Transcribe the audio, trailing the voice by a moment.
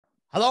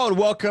Hello and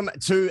welcome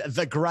to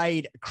The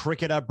Grade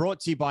Cricketer, brought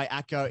to you by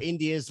ACCO,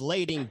 India's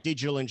leading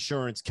digital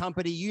insurance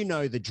company. You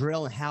know the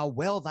drill and how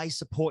well they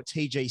support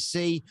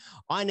TGC.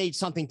 I need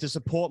something to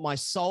support my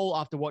soul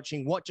after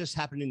watching what just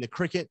happened in the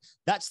cricket.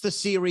 That's the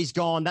series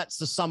gone. That's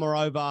the summer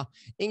over.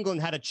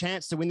 England had a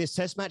chance to win this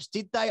test match.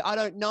 Did they? I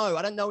don't know.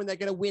 I don't know when they're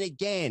going to win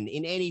again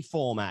in any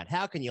format.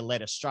 How can you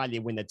let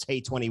Australia win the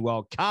T20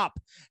 World Cup?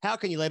 How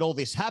can you let all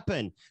this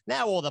happen?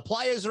 Now all the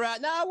players are out.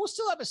 No, we'll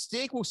still have a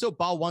stick. We'll still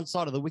bowl one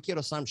side of the wicket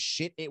or some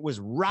shit. It was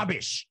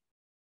rubbish.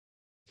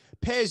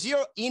 Pez,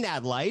 you're in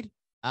Adelaide.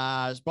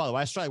 By the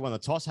way, Australia won the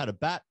toss, had a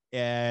bat.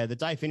 The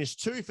day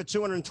finished 2 for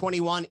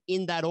 221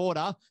 in that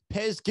order.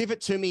 Pez, give it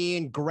to me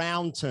in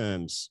ground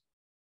terms.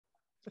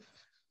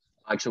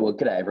 Actually, well,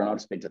 g'day, everyone. I've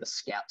just been to the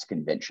Scouts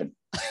convention.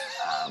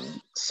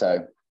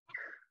 So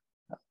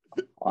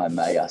I'm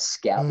a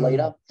scout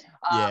leader.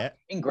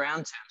 In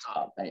ground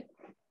terms, mate,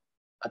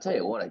 I tell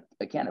you what,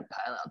 a can of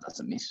pale ale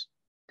doesn't miss.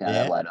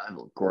 Adelaide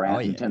Oval,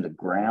 in terms of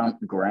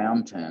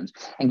ground terms.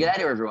 And g'day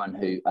to everyone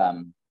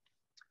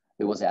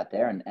who was out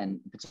there,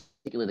 and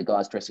particularly the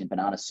guys dressed in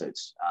banana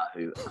suits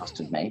who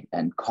accosted me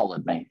and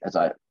collared me as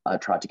I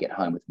tried to get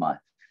home with my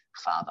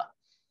father.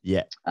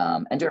 Yeah.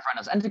 And to everyone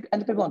else, and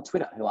to people on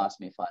Twitter who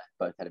asked me if I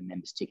both had a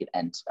member's ticket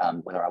and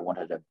whether I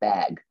wanted a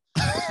bag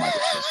with my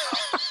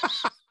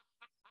business.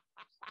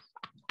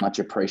 Much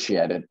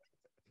appreciated.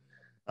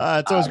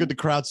 It's always good to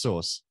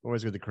crowdsource.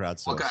 Always good to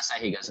crowdsource. What can I say?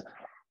 He goes,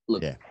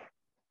 look. Yeah.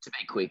 To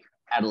be quick,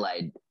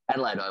 Adelaide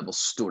Oval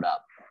stood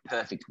up,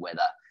 perfect weather,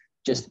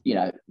 just,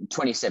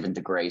 27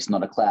 degrees,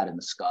 not a cloud in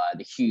the sky.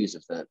 The hues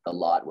of the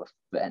light were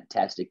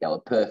fantastic. They were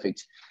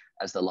perfect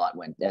as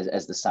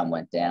the sun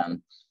went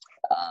down.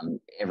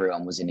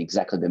 Everyone was in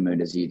exactly the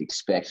mood as you'd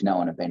expect. No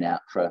one had been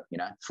out for,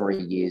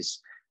 3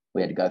 years.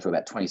 We had to go through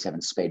about 27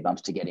 speed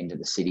bumps to get into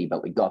the city,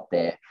 but we got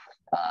there.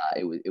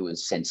 It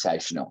was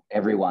sensational.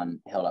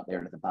 Everyone held up there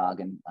into the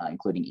bargain,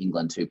 including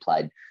England, who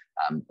played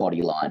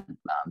bodyline,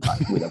 but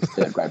with a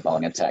third-grade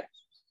bowling attack.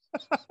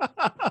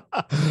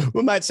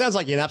 Well, mate, it sounds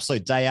like an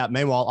absolute day out.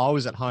 Meanwhile, I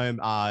was at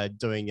home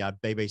doing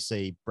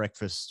BBC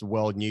Breakfast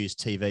World News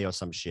TV or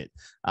some shit.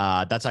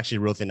 That's actually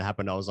a real thing that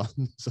happened. I was on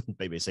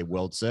BBC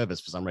World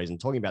Service for some reason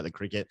talking about the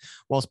cricket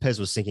whilst Pez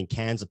was sinking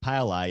cans of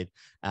Pale Ale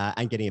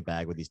and getting a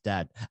bag with his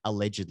dad,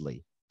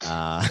 allegedly.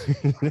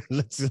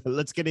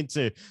 Let's get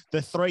into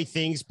the three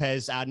things,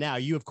 Pez. Now,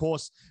 you, of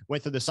course,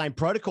 went through the same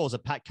protocols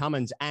that Pat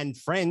Cummins and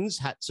friends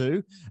had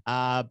to,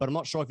 but I'm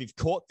not sure if you've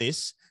caught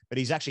this, but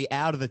he's actually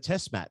out of the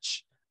test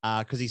match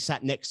because he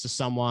sat next to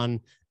someone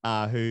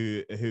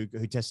who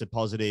tested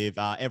positive.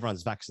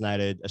 Everyone's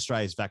vaccinated.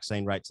 Australia's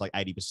vaccine rate's like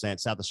 80%.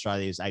 South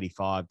Australia is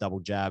 85%, double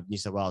jab. New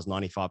South Wales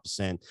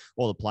 95%.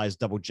 All the players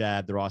double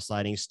jab. They're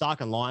isolating.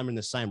 Stark and Lyon in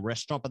the same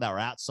restaurant, but they were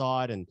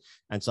outside, and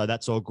so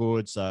that's all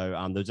good. So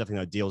there's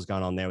definitely no deals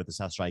going on there with the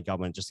South Australian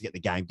government just to get the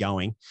game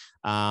going.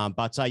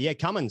 But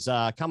Cummins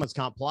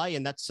can't play,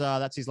 and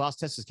that's his last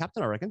test as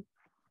captain, I reckon.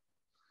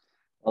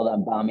 Well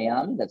done, Barmy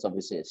Army. That's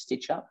obviously a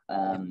stitch up,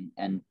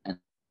 and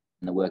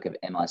the work of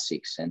MI6.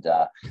 And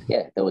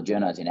there were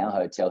journos in our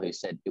hotel who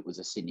said it was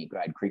a Sydney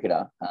grade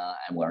cricketer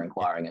and were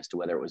inquiring as to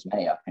whether it was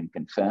me. I can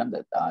confirm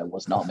that I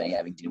was not me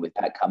having dinner with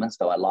Pat Cummins,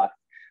 though I like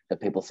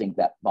that people think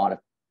that might have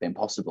been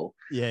possible,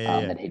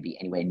 that he'd be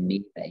anywhere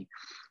near me.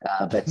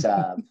 But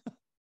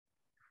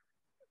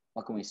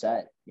what can we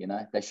say?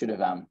 They should have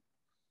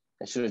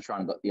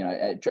tried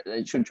and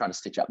they shouldn't try to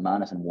stitch up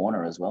Marnus and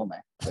Warner as well,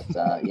 man. But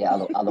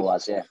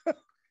otherwise, I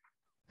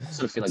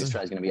sort of feel like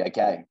Australia's going to be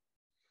okay.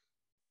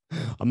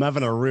 I'm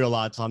having a real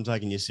hard time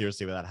taking you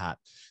seriously with that hat.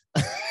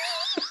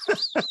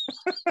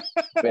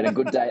 We had a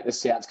good day at the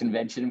Scouts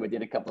convention. We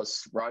did a couple of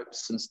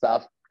ropes and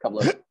stuff, a couple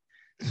of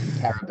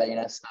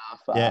carabiner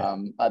stuff. Yeah.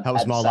 Help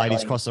small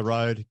ladies cross the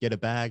road, get a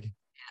bag.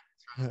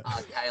 Yeah,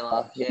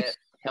 Kayla,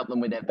 help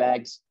them with their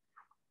bags.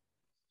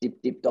 Dip,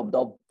 dip, dob,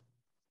 dob.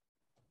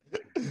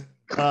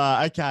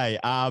 Okay.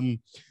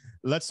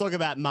 Let's talk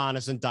about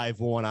Marnus and Dave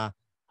Warner.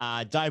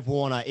 Dave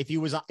Warner, if he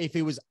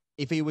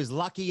was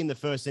lucky in the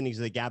first innings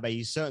of the Gabba,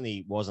 he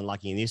certainly wasn't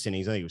lucky in this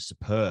innings. I think he was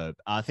superb.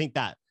 I think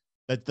that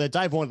the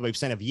Dave Warner that we've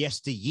seen of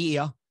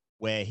yesteryear,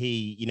 where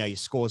he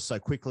scores so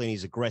quickly and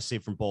he's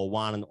aggressive from ball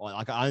one, and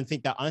I don't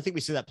think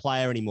we see that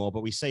player anymore.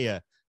 But we see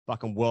a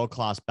fucking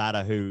world-class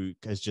batter who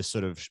has just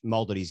sort of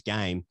molded his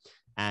game,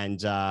 and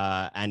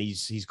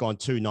he's gone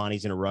 2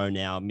 90s in a row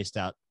now, missed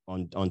out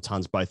on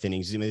tons both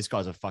innings. I mean, this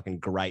guy's a fucking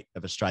great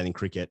of Australian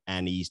cricket,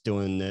 and he's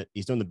doing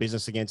the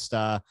business against.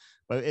 But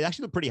it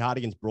actually looked pretty hard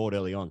against Broad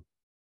early on.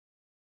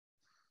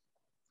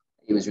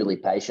 He was really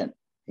patient.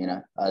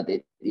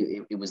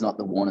 It was not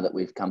the Warner that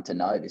we've come to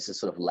know. This is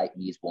sort of late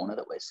years Warner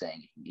that we're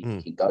seeing.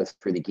 He goes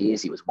through the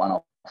gears. He was 1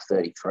 off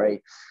 33.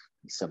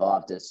 He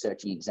survived a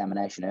searching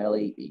examination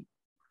early.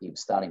 He was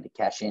starting to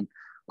cash in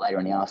later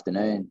in the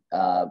afternoon.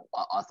 I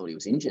thought he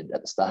was injured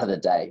at the start of the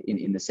day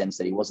in the sense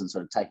that he wasn't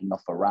sort of taking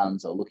off for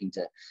runs or looking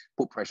to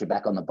put pressure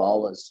back on the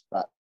bowlers.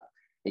 But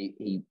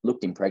he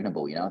looked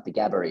impregnable. At the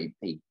Gabba,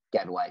 he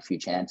gave away a few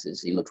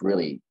chances. He looked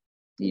really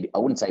I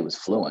wouldn't say he was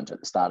fluent at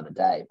the start of the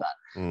day,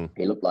 but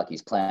he looked like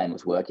his plan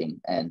was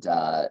working, and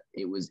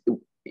it was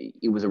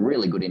a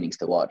really good innings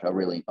to watch. I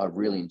really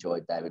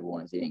enjoyed David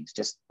Warner's innings,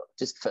 just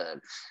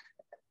for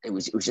it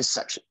was just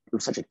such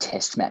a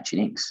test match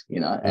innings,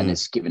 and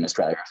it's given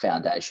Australia a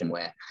foundation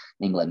where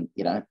England,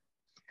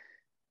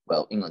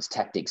 England's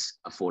tactics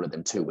afforded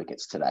them 2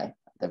 wickets today.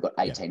 They've got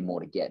 18 more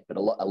to get, but a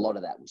lot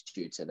of that was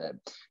due to the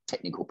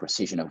technical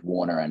precision of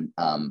Warner and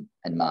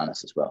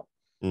Marnus as well.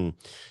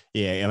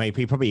 Yeah, I mean,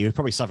 he was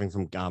probably suffering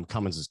from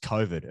Cummins'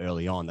 COVID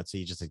early on. That's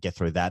just to get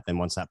through that. Then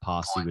once that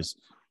passed, he was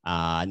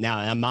now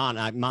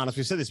Marnus.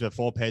 We've said this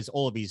before, Pez.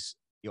 All of his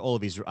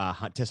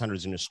Test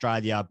hundreds in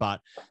Australia,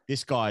 but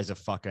this guy is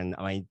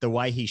the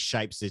way he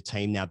shapes the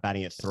team now,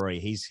 batting at 3,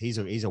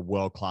 he's a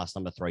world class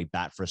number 3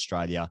 bat for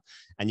Australia.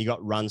 And you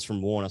got runs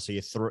from Warner, so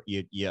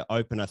your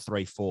opener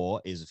 3-4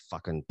 is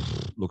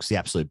looks the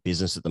absolute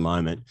business at the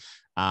moment.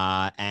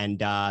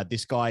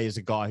 This guy is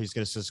a guy who's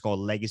going to score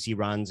legacy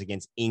runs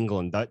against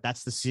England.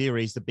 That's the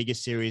series, the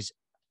biggest series.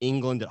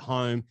 England at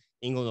home,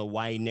 England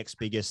away next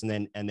biggest,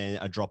 and then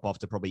a drop off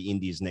to probably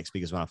India's next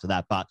biggest one after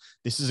that. But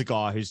this is a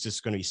guy who's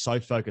just going to be so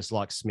focused,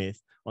 like Smith,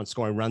 on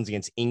scoring runs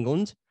against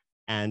England,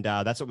 and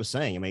that's what we're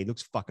seeing. I mean, he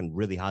looks fucking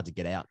really hard to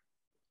get out.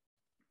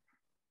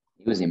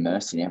 He was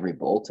immersed in every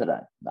ball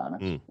today,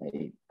 Marnus.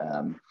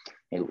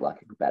 He looked like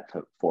he could bat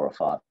for 4 or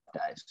 5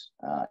 days.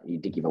 He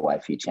did give away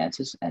a few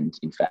chances, and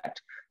in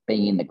fact,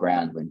 being in the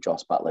ground when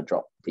Joss Butler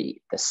dropped the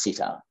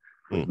sitter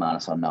with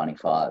Marnus on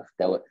 95,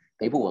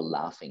 people were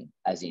laughing,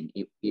 as in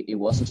it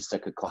wasn't just a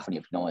cacophony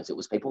of noise. It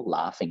was people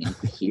laughing, and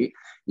you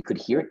could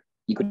hear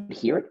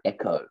it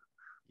echo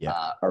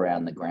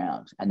around the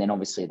ground. And then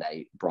obviously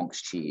they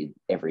Bronx cheered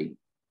every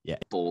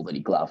ball that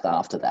he gloved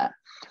after that.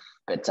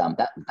 But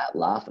that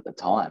laugh at the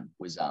time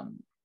was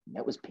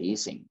that was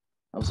piercing.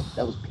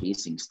 That was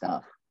piercing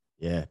stuff.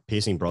 Yeah,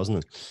 piercing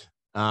Brosnan.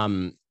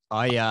 I'll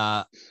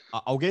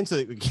get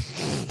into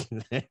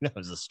that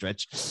was a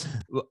stretch.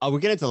 We'll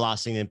get into the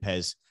last thing then,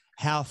 Pez.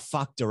 How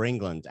fucked are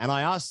England? And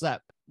I ask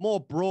that more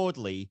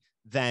broadly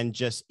than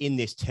just in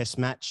this test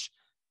match,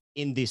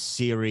 in this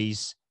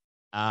series,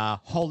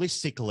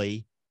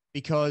 holistically,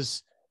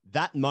 because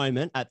that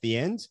moment at the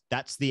end,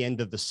 that's the end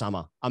of the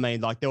summer. I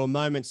mean, there were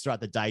moments throughout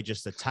the day,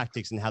 just the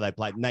tactics and how they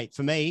played. Mate,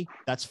 for me,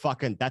 that's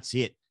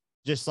it.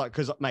 Just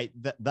because, mate,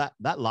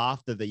 that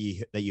laughter that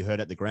you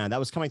heard at the ground, that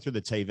was coming through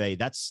the TV.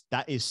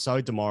 That is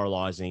so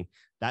demoralizing.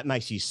 That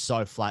makes you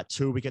so flat.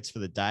 2 wickets for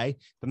the day.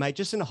 But mate,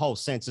 just in the whole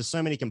sense, there's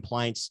so many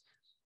complaints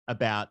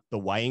about the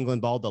way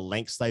England bowled, the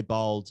lengths they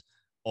bowled,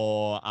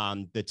 or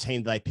the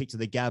team they picked to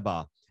the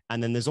Gabba.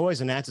 And then there's always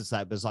an answer to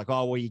that. But it's like,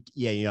 oh, well,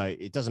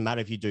 it doesn't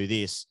matter if you do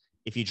this.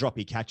 If you drop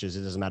your catches,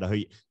 it doesn't matter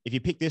if you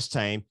pick this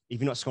team, if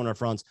you're not scoring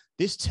enough runs.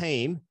 This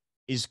team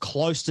is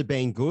close to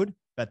being good,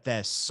 but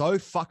they're so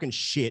fucking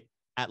shit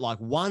at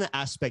one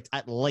aspect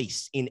at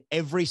least in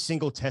every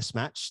single test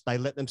match. They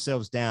let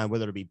themselves down,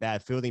 whether it be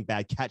bad fielding,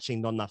 bad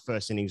catching, not enough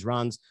first innings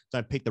runs,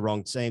 don't pick the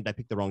wrong team. They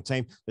pick the wrong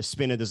team. The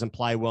spinner doesn't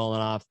play well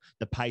enough.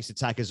 The pace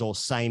attack is all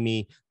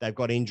samey. They've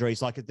got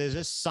injuries. There's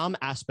just some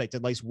aspect,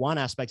 at least one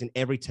aspect in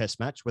every test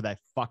match where they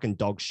fucking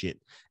dog shit.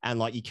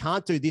 And you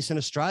can't do this in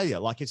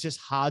Australia. it's just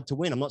hard to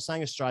win. I'm not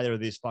saying Australia are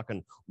this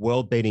fucking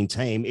world beating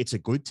team. It's a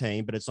good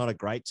team, but it's not a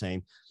great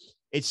team.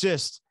 It's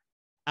just,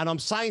 and I'm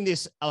saying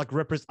this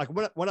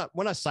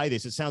when I say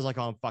this, it sounds like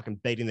I'm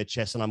fucking beating the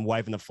chest and I'm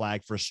waving the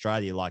flag for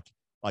Australia,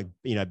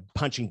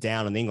 punching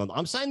down on England.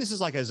 I'm saying this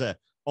is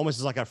almost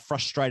as a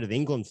frustrated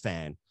England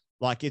fan.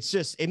 It's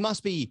just, it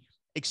must be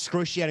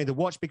excruciating to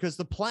watch because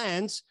the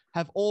plans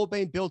have all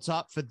been built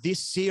up for this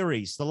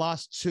series the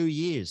last 2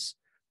 years.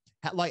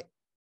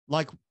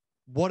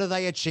 What are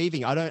they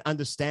achieving? I don't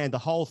understand. The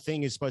whole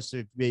thing is supposed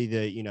to be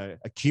the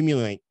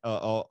accumulate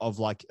of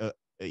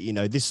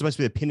this is supposed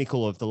to be the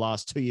pinnacle of the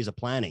last 2 years of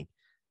planning,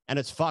 and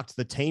it's fucked.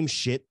 The team's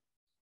shit.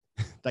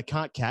 They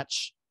can't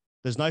catch.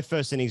 There's no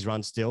first innings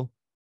run still,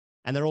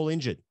 and they're all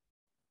injured.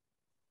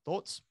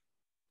 Thoughts?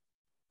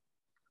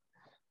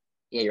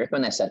 Yeah, you reckon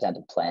when they sat down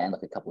to plan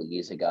a couple of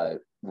years ago,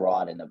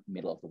 right in the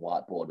middle of the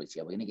whiteboard was,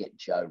 we're going to get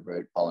Joe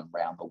Root bowling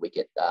round the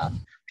wicket,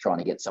 trying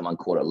to get someone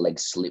caught a leg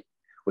slip.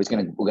 We're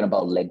going to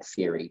bowl leg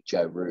theory,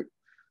 Joe Root.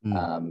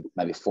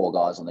 Maybe 4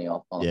 guys on the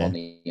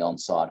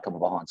onside, a couple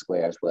behind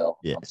square as well.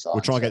 Yeah,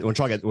 we'll try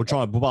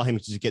and bowl him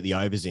to get the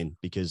overs in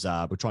because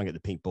we'll try and get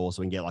the pink ball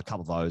so we can get a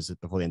couple of those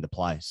before the end of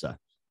play. So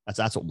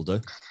that's what we'll do.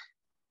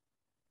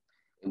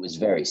 It was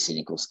very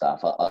cynical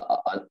stuff.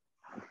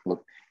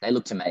 They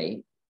looked to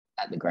me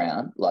at the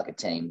ground like a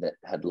team that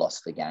had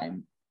lost the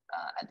game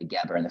at the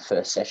Gabba in the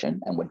first session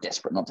and were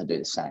desperate not to do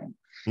the same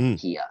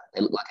here.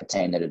 They looked like a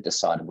team that had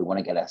decided we want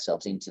to get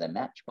ourselves into the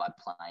match by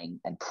playing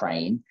and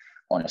praying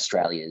on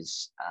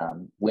Australia's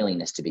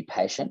willingness to be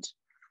patient.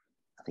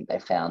 I think they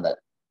found that,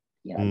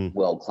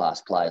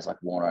 world-class players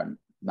like Warner and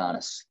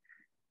Marnus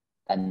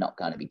are not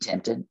going to be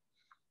tempted.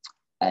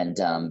 And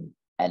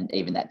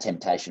even that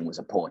temptation was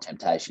a poor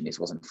temptation. This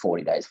wasn't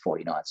 40 days,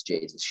 40 nights.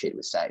 Jesus, shit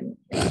was saying,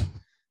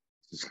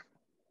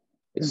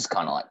 This is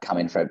kind of like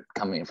coming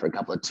in for a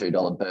couple of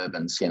 $2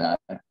 bourbons, you know,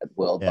 at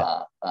World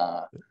Bar.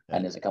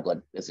 And there's a couple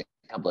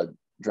of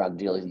drug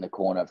dealers in the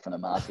corner from the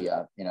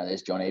mafia. You know,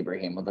 there's John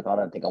Ibrahim. I'm like, I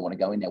don't think I want to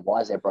go in there.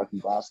 Why is there broken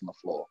glass on the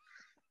floor?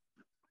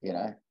 You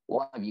know,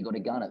 why have you got a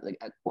gun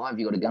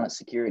at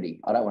security?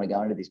 I don't want to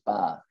go into this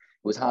bar.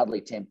 It was hardly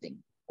tempting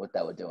what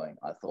they were doing.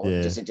 I thought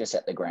just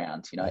at the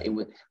ground. You know, it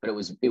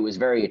was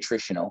very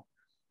attritional.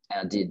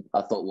 And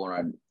I thought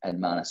Warner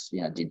and Marnus,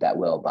 you know, did that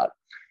well, but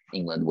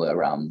England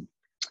were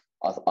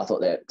I thought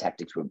their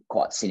tactics were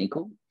quite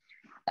cynical.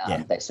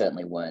 They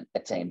certainly weren't a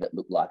team that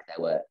looked like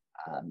they were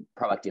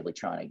proactively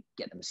trying to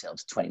get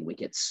themselves 20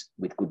 wickets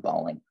with good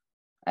bowling.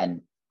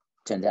 And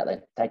turns out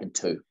they've taken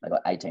 2. They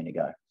got 18 to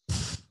go.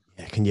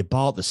 Yeah, can you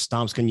bowl at the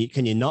stumps? Can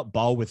you not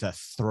bowl with a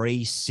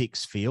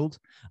 3-6 field?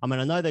 I mean,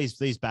 I know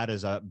these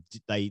batters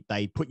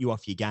they put you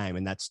off your game,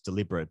 and that's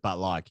deliberate. But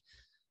like,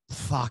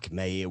 fuck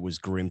me, it was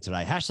grim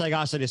today. Hashtag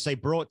RCDC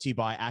brought to you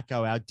by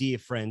ACCO, our dear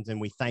friends, and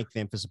we thank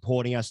them for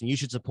supporting us, and you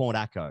should support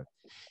ACCO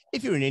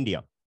if you're in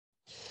India.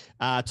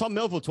 Tom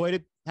Melville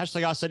tweeted,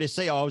 hashtag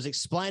RCDC, I was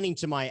explaining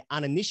to my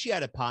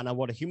uninitiated partner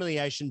what a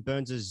humiliation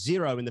Burns'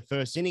 0 in the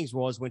first innings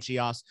was when she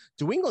asked,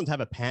 do England have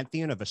a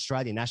pantheon of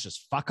Australian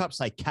Ashes fuck-ups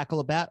they cackle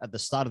about at the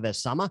start of their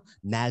summer?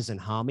 Naz and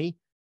Harmy.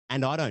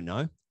 And I don't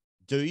know.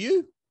 Do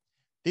you?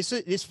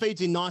 This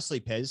feeds in nicely,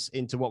 Pez,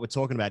 into what we're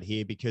talking about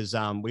here, because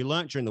we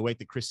learned during the week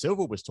that Chris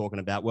Silver was talking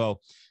about,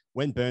 well,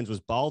 when Burns was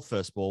bowled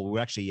first ball, we'd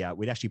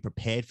actually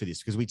prepared for this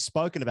because we'd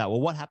spoken about,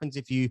 well, what happens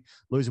if you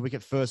lose a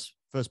wicket first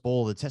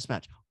ball of the test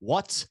match?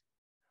 What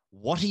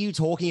are you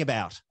talking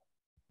about?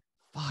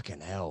 Fucking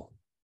hell.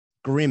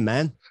 Grim,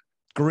 man.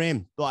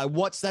 Grim. Like,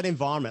 what's that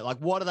environment? Like,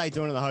 what are they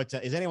doing in the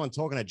hotel? Is anyone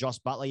talking to Josh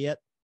Butler yet?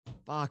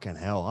 Fucking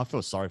hell. I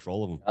feel sorry for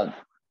all of them.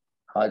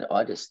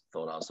 I just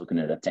thought I was looking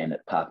at a team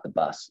that parked the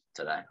bus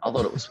today. I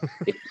thought it was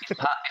if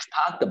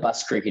park the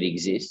bus cricket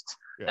exists,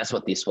 that's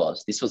what this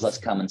was. This was let's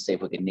come and see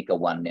if we can nick a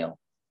 1-0.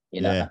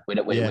 You know,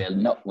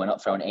 we're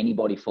not throwing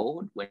anybody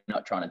forward. We're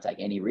not trying to take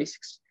any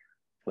risks.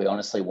 We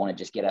honestly want to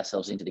just get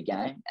ourselves into the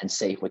game and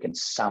see if we can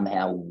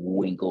somehow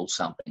winkle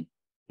something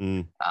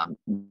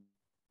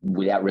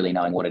without really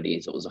knowing what it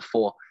is. It was a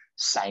 4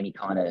 samey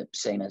kind of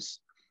seamers.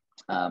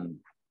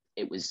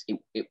 There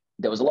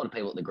was a lot of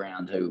people at the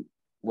ground who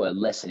were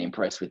less than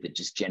impressed with the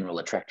just general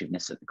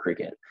attractiveness of the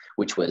cricket,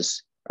 which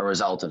was a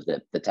result of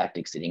the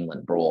tactics that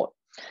England brought.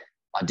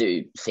 I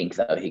do think,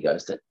 though,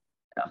 Higgins, that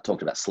I've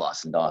talked about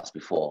slice and dice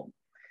before.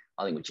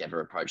 I think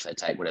whichever approach they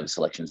take, whatever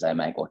selections they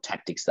make or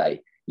tactics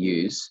they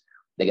use,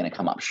 they're going to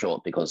come up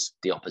short because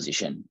the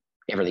opposition,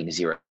 everything is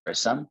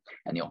zero-sum,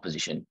 and the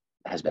opposition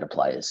has better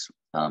players,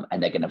 and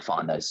they're going to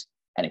find those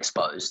and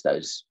expose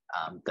those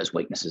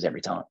weaknesses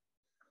every time.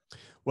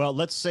 Well,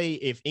 let's see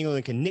if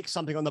England can nick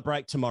something on the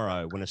break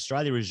tomorrow when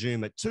Australia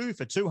resume at 2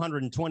 for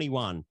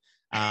 221.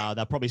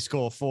 They'll probably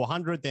score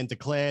 400, then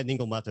declare, and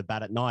England will have to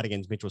bat at night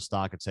against Mitchell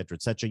Starc, et cetera,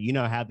 et cetera. You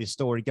know how this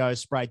story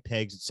goes, sprayed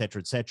pegs, et cetera,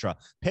 et cetera.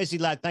 Pezzy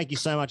lad, thank you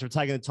so much for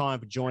taking the time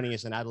for joining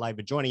us in Adelaide.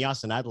 But joining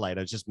us in Adelaide,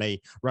 it's just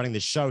me running the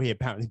show here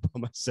apparently by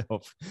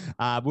myself.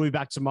 We'll be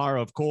back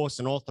tomorrow, of course,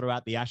 and all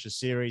throughout the Ashes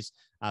series.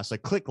 So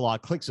click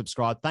like, click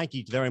subscribe. Thank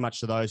you very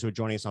much to those who are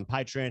joining us on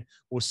Patreon.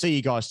 We'll see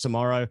you guys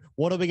tomorrow.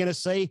 What are we going to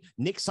see?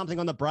 Nick something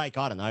on the break.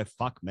 I don't know.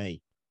 Fuck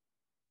me.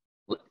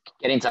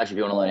 Get in touch if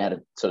you want to learn how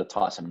to sort of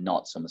tie some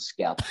knots. I'm a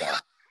scout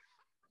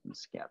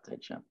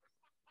teacher.